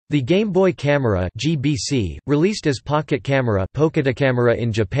The Game Boy Camera (GBC), released as Pocket Camera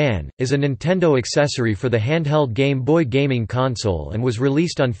in Japan, is a Nintendo accessory for the handheld Game Boy gaming console and was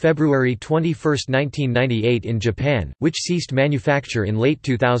released on February 21, 1998 in Japan, which ceased manufacture in late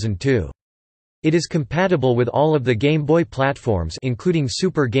 2002. It is compatible with all of the Game Boy platforms including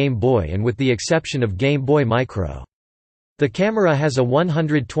Super Game Boy and with the exception of Game Boy Micro. The camera has a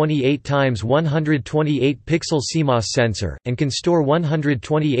 128x128 pixel CMOS sensor, and can store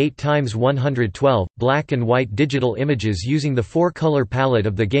 128x112, black and white digital images using the 4-color palette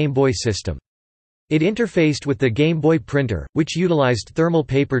of the Game Boy system. It interfaced with the Game Boy printer, which utilized thermal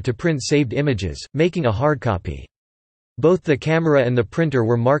paper to print saved images, making a hardcopy. Both the camera and the printer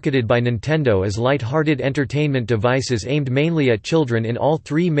were marketed by Nintendo as light-hearted entertainment devices aimed mainly at children in all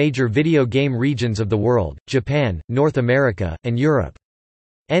three major video game regions of the world: Japan, North America, and Europe.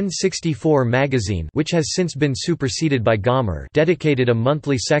 N64 magazine, which has since been superseded by Gamer, dedicated a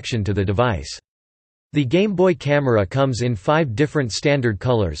monthly section to the device. The Game Boy camera comes in 5 different standard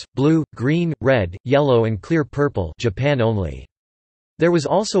colors: blue, green, red, yellow and clear purple, Japan only. There was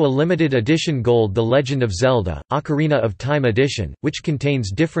also a limited edition Gold The Legend of Zelda, Ocarina of Time edition, which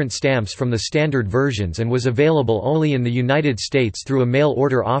contains different stamps from the standard versions and was available only in the United States through a mail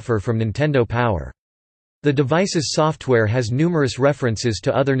order offer from Nintendo Power. The device's software has numerous references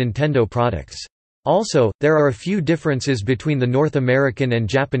to other Nintendo products. Also, there are a few differences between the North American and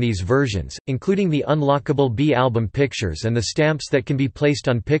Japanese versions, including the unlockable B-album pictures and the stamps that can be placed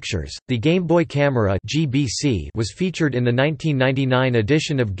on pictures. The Game Boy Camera (GBC) was featured in the 1999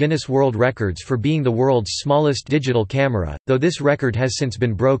 edition of Guinness World Records for being the world's smallest digital camera, though this record has since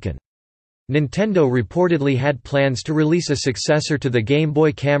been broken. Nintendo reportedly had plans to release a successor to the Game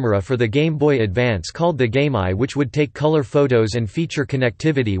Boy Camera for the Game Boy Advance called the GameEye, which would take color photos and feature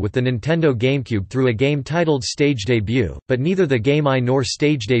connectivity with the Nintendo GameCube through a game titled Stage Debut, but neither the GameEye nor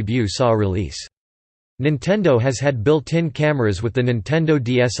Stage Debut saw a release. Nintendo has had built-in cameras with the Nintendo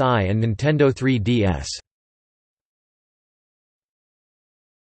DSi and Nintendo 3DS.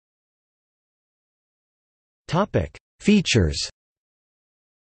 Features.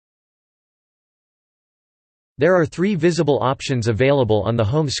 There are 3 visible options available on the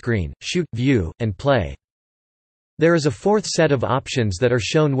home screen: shoot, view, and play. There is a 4th set of options that are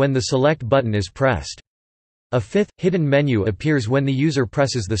shown when the select button is pressed. A 5th, hidden menu appears when the user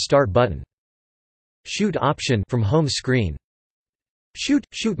presses the start button. Shoot option from home screen. Shoot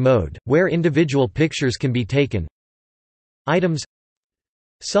mode, where individual pictures can be taken. Items.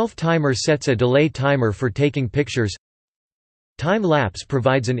 Self-timer sets a delay timer for taking pictures. Time-lapse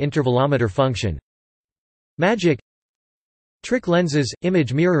provides an intervalometer function. Magic. Trick lenses,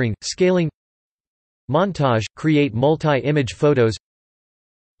 image mirroring, scaling. Montage, create multi-image photos.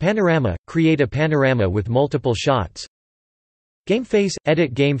 Panorama, create a panorama with multiple shots. Gameface,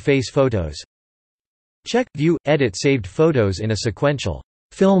 edit gameface photos. Check, view, edit saved photos in a sequential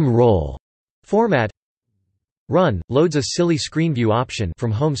film roll format. Run, loads a silly screen view option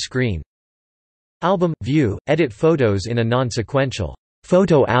from home screen. Album, view, edit photos in a non-sequential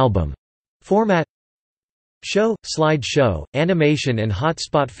photo album format. Show, slide show, animation and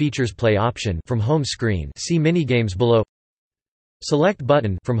hotspot features play option from home screen. See Minigames below. Select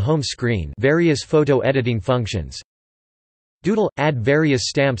button from home screen. Various photo editing functions. Doodle, add various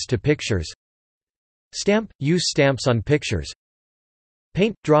stamps to pictures. Stamp, use stamps on pictures.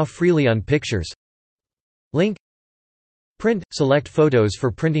 Paint, draw freely on pictures. Link. Print, select photos for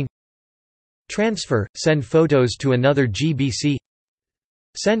printing. Transfer, send photos to another GBC.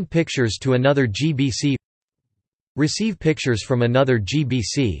 Send pictures to another GBC. Receive pictures from another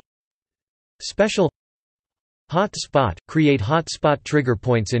GBC. Special. Hotspot, create hotspot trigger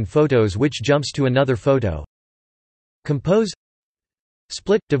points in photos which jumps to another photo. Compose.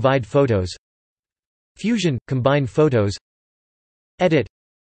 Split, divide photos. Fusion, combine photos. Edit.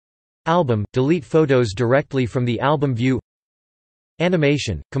 Album, delete photos directly from the album view.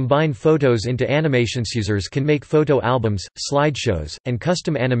 Animation, combine photos into animations. Users can make photo albums, slideshows, and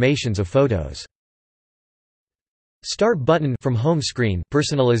custom animations of photos. Start button from home screen.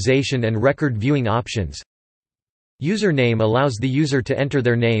 Personalization and record viewing options. Username allows the user to enter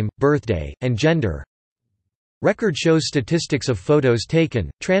their name, birthday, and gender. Record shows statistics of photos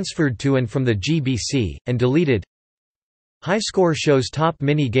taken, transferred to and from the GBC, and deleted. High score shows top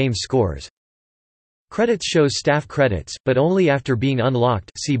mini-game scores. Credits shows staff credits, but only after being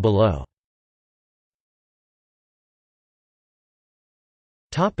unlocked. See below.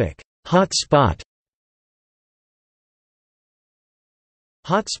 Hotspot.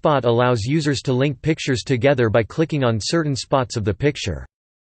 Hotspot allows users to link pictures together by clicking on certain spots of the picture.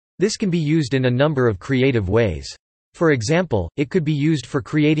 This can be used in a number of creative ways. For example, it could be used for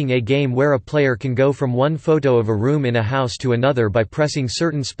creating a game where a player can go from one photo of a room in a house to another by pressing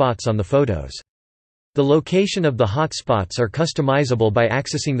certain spots on the photos. The location of the hotspots are customizable by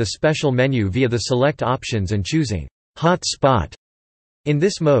accessing the special menu via the select options and choosing hotspot. In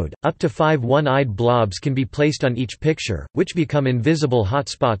this mode, up to 5 one-eyed blobs can be placed on each picture, which become invisible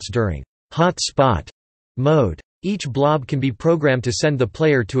hotspots during hotspot mode. Each blob can be programmed to send the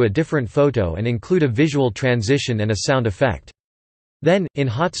player to a different photo and include a visual transition and a sound effect. Then, in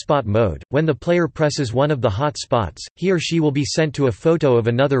hotspot mode, when the player presses one of the hotspots, he or she will be sent to a photo of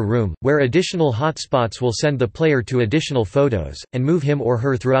another room, where additional hotspots will send the player to additional photos, and move him or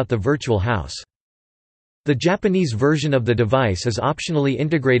her throughout the virtual house. The Japanese version of the device is optionally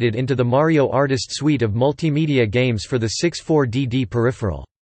integrated into the Mario Artist suite of multimedia games for the 64DD peripheral.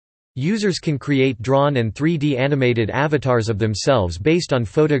 Users can create drawn and 3D animated avatars of themselves based on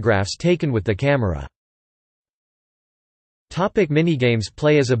photographs taken with the camera. Minigames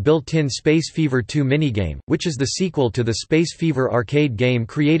play as a built-in Space Fever 2 minigame, which is the sequel to the Space Fever arcade game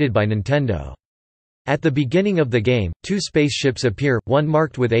created by Nintendo. At the beginning of the game, two spaceships appear, one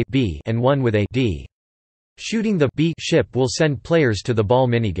marked with a B and one with a D. Shooting the B ship will send players to the ball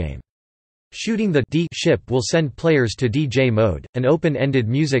minigame. Shooting the D ship will send players to DJ mode, an open-ended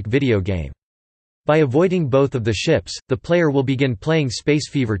music video game. By avoiding both of the ships, the player will begin playing Space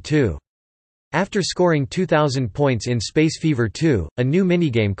Fever 2. After scoring 2,000 points in Space Fever 2, a new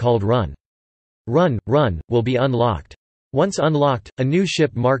minigame called Run, Run, Run will be unlocked. Once unlocked, a new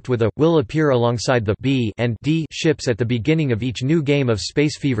ship marked with a will appear alongside the B and D ships at the beginning of each new game of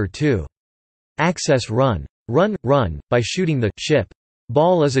Space Fever 2. Access Run, Run, Run by shooting the ship.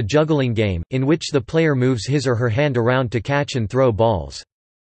 Ball is a juggling game, in which the player moves his or her hand around to catch and throw balls.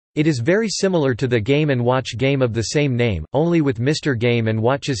 It is very similar to the Game & Watch game of the same name, only with Mr. Game &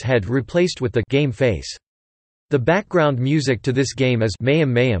 Watch's head replaced with the game face. The background music to this game is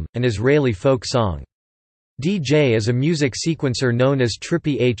Mayhem Mayhem, an Israeli folk song. DJ is a music sequencer known as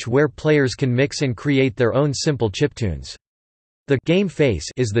Trippy H where players can mix and create their own simple chiptunes. The game face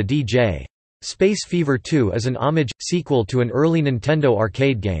is the DJ. Space Fever 2 is an homage, sequel to an early Nintendo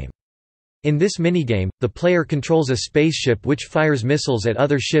arcade game. In this minigame, the player controls a spaceship which fires missiles at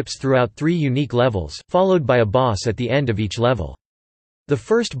other ships throughout 3 unique levels, followed by a boss at the end of each level. The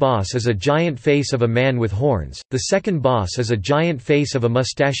first boss is a giant face of a man with horns, the second boss is a giant face of a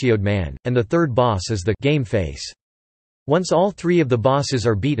mustachioed man, and the third boss is the game face. Once all 3 of the bosses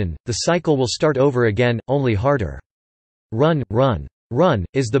are beaten, the cycle will start over again, only harder. Run, Run, Run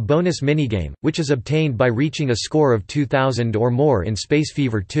is the bonus minigame, which is obtained by reaching a score of 2,000 or more in Space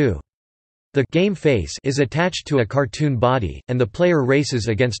Fever 2. The game face is attached to a cartoon body, and the player races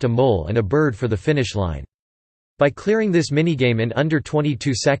against a mole and a bird for the finish line. By clearing this minigame in under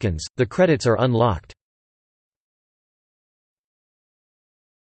 22 seconds, the credits are unlocked.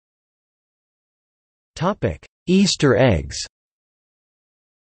 Easter eggs.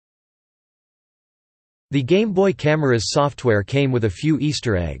 The Game Boy camera's software came with a few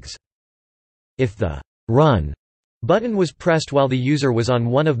Easter eggs. If the Run button was pressed while the user was on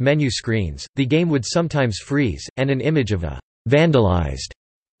one of menu screens, the game would sometimes freeze, and an image of a vandalized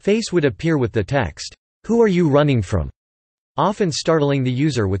face would appear with the text, "Who are you running from?" often startling the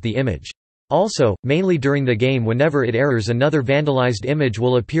user with the image. Also, mainly during the game whenever it errors another vandalized image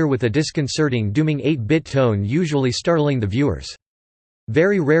will appear with a disconcerting dooming 8-bit tone usually startling the viewers.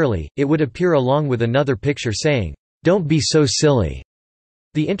 Very rarely, it would appear along with another picture saying, "Don't be so silly."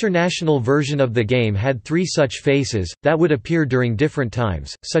 The international version of the game had 3 such faces, that would appear during different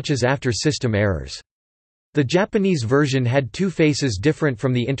times, such as after system errors. The Japanese version had 2 faces different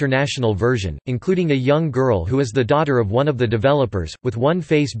from the international version, including a young girl who is the daughter of one of the developers, with one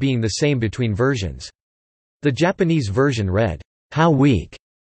face being the same between versions. The Japanese version read, "How weak,"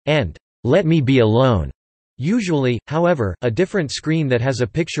 and "Let me be alone." Usually, however, a different screen that has a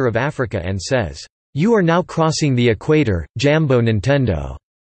picture of Africa and says, "You are now crossing the equator, Jambo Nintendo,"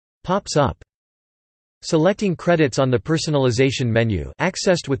 pops up. Selecting credits on the personalization menu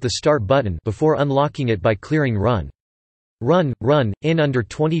accessed with the Start button before unlocking it by clearing Run, Run in under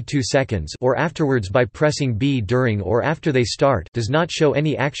 22 seconds or afterwards by pressing B during or after they start does not show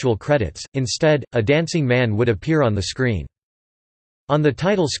any actual credits, instead, a dancing man would appear on the screen. On the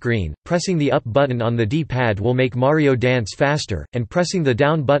title screen, pressing the up button on the D-pad will make Mario dance faster, and pressing the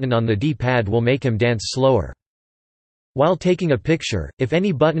down button on the D-pad will make him dance slower. While taking a picture, if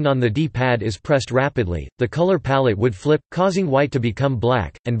any button on the D-pad is pressed rapidly, the color palette would flip, causing white to become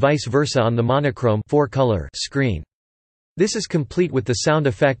black, and vice versa on the monochrome 4-color screen. This is complete with the sound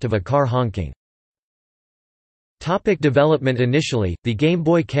effect of a car honking. Development. Initially, the Game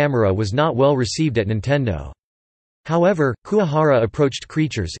Boy camera was not well received at Nintendo. However, Kuwahara approached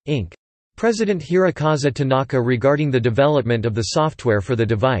Creatures, Inc. President Hirokazu Tanaka regarding the development of the software for the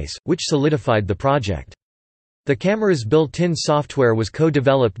device, which solidified the project. The camera's built-in software was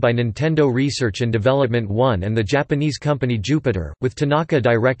co-developed by Nintendo Research and Development 1 and the Japanese company Jupiter, with Tanaka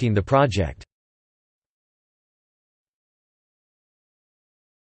directing the project.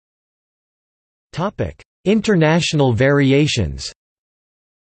 International variations.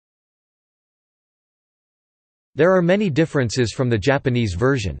 There are many differences from the Japanese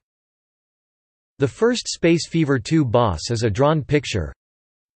version. The first Space Fever 2 boss is a drawn picture.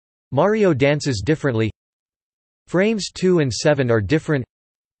 Mario dances differently. Frames 2 and 7 are different.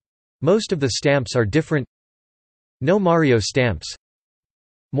 Most of the stamps are different. No Mario stamps.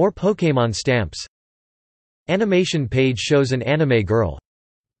 More Pokémon stamps. Animation page shows an anime girl.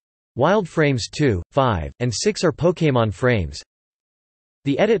 Wild frames 2, 5, and 6 are Pokémon frames.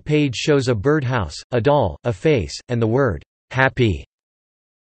 The edit page shows a birdhouse, a doll, a face, and the word, happy.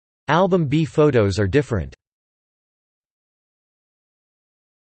 Album B photos are different.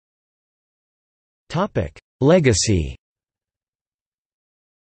 Legacy.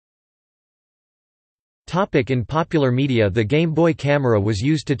 In popular media, the Game Boy camera was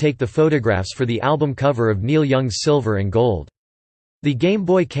used to take the photographs for the album cover of Neil Young's Silver and Gold. The Game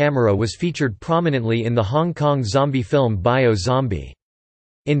Boy camera was featured prominently in the Hong Kong zombie film Bio Zombie.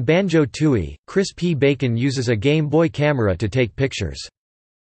 In Banjo-Tooie, Chris P. Bacon uses a Game Boy camera to take pictures.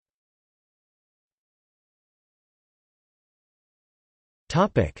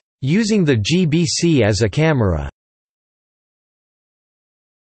 Using the GBC as a camera.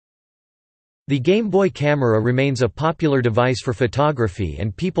 The Game Boy camera remains a popular device for photography,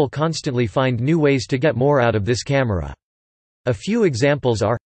 and people constantly find new ways to get more out of this camera. A few examples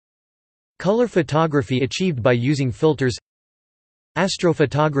are color photography achieved by using filters,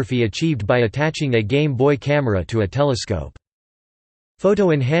 astrophotography achieved by attaching a Game Boy camera to a telescope,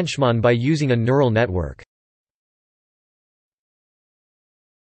 photo enhancement by using a neural network.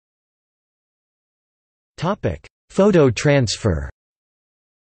 Photo transfer.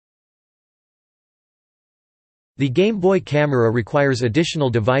 The Game Boy camera requires additional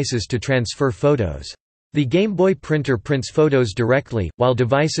devices to transfer photos. The Game Boy printer prints photos directly, while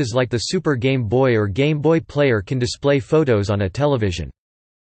devices like the Super Game Boy or Game Boy Player can display photos on a television.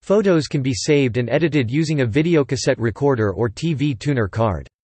 Photos can be saved and edited using a videocassette recorder or TV tuner card.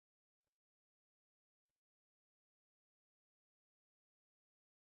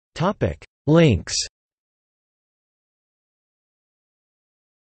 Links.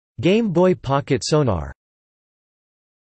 Game Boy Pocket Sonar.